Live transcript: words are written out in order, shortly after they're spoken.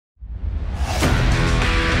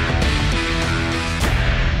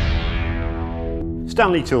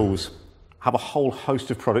Stanley Tools have a whole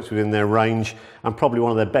host of products within their range, and probably one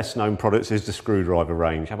of their best known products is the screwdriver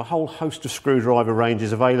range. Have a whole host of screwdriver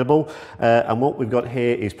ranges available, and what we've got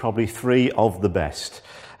here is probably three of the best.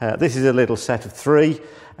 This is a little set of three,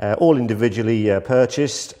 all individually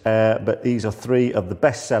purchased, but these are three of the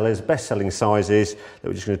best sellers, best selling sizes that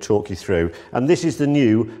we're just going to talk you through. And this is the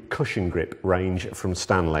new Cushion Grip range from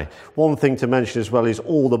Stanley. One thing to mention as well is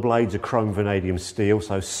all the blades are chrome vanadium steel,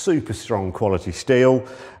 so super strong quality steel,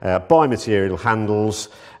 bi-material handles,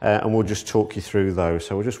 and we'll just talk you through those.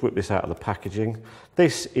 So we'll just whip this out of the packaging.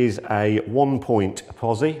 This is a 1-point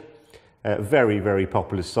Pozi. Very, very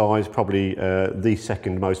popular size, probably the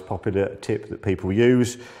second most popular tip that people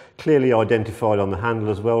use. Clearly identified on the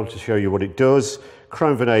handle as well to show you what it does.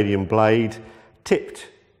 Chrome vanadium blade, tipped,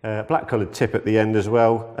 black coloured tip at the end as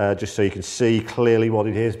well, just so you can see clearly what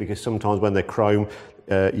it is, because sometimes when they're chrome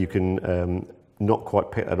you can not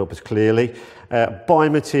quite pick that up as clearly.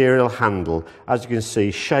 Bi-material handle, as you can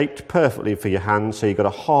see, shaped perfectly for your hand, so you've got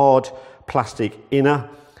a hard plastic inner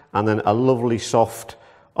and then a lovely soft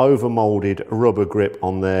over-moulded rubber grip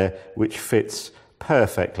on there, which fits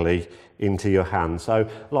perfectly into your hand. So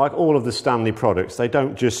like all of the Stanley products, they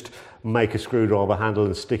don't just make a screwdriver handle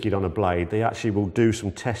and stick it on a blade. They actually will do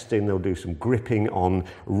some testing, they'll do some gripping on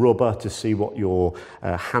rubber to see what your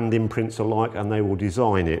hand imprints are like, and they will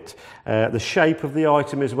design it. The shape of the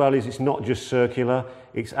item as well is it's not just circular,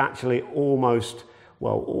 it's actually almost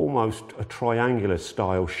a triangular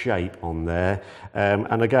style shape on there,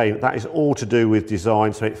 and again that is all to do with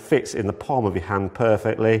design, so it fits in the palm of your hand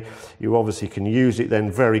perfectly. You obviously can use it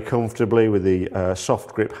then very comfortably with the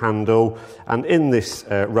soft grip handle, and in this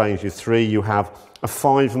range of three you have a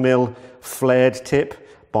 5mm flared tip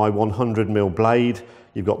by 100mm blade.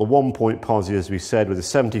 You've got the 1-point Pozi, as we said, with a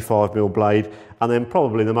 75mm blade, and then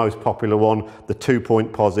probably the most popular one, the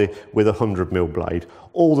 2-point Pozi with a 100mm blade.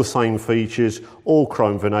 All the same features, all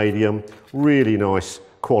chrome vanadium, really nice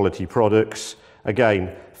quality products.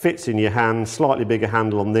 Again, fits in your hand, slightly bigger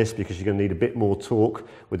handle on this because you're going to need a bit more torque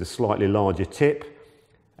with a slightly larger tip.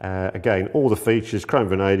 Again, all the features, chrome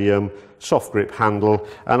vanadium, soft grip handle,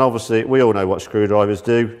 and obviously we all know what screwdrivers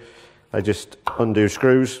do. They just undo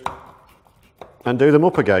screws and do them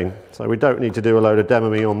up again. So we don't need to do a load of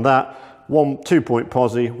demoing on that. 2-point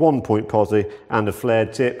Pozi, 1-point Pozi, and a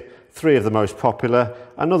flared tip. Three of the most popular.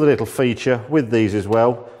 Another little feature with these as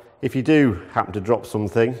well, if you do happen to drop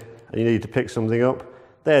something and you need to pick something up,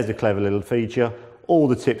 there's a clever little feature. All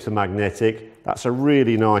the tips are magnetic. That's a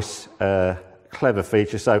really nice, clever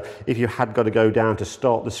feature. So if you had got to go down to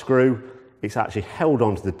start the screw, it's actually held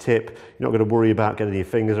onto the tip. You're not going to worry about getting your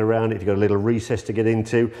fingers around it. If you've got a little recess to get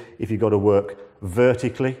into, if you've got to work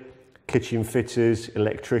vertically, kitchen fitters,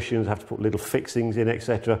 electricians have to put little fixings in,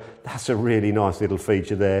 etc. That's a really nice little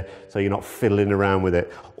feature there, so you're not fiddling around with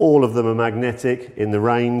it. All of them are magnetic in the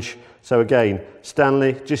range. So again,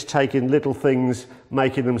 Stanley just taking little things,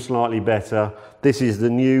 making them slightly better. This is the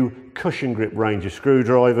new Cushion Grip range of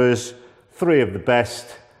screwdrivers. Three of the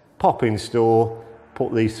best. Pop in store,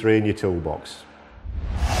 put these three in your toolbox.